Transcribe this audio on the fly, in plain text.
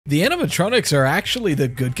The animatronics are actually the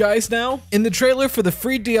good guys now? In the trailer for the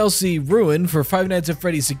free DLC Ruin for Five Nights at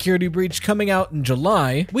Freddy's Security Breach coming out in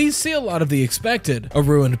July, we see a lot of the expected. A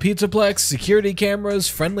ruined pizzaplex, security cameras,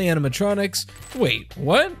 friendly animatronics. Wait,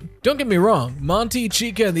 what? Don't get me wrong, Monty,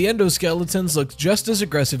 Chica, and the endoskeletons look just as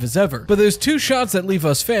aggressive as ever, but there's two shots that leave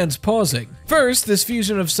us fans pausing. First, this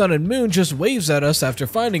fusion of sun and moon just waves at us after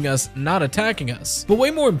finding us, not attacking us. But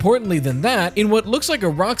way more importantly than that, in what looks like a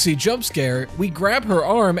Roxy jump scare, we grab her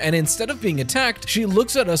arm and instead of being attacked, she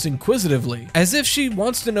looks at us inquisitively, as if she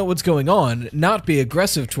wants to know what's going on, not be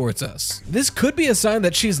aggressive towards us. This could be a sign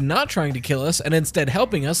that she's not trying to kill us and instead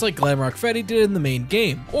helping us like Glamrock Freddy did in the main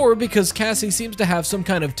game. Or because Cassie seems to have some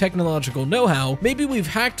kind of technological know-how, maybe we've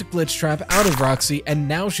hacked Glitch Trap out of Roxy and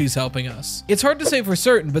now she's helping us. It's hard to say for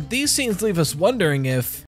certain, but these scenes leave us wondering if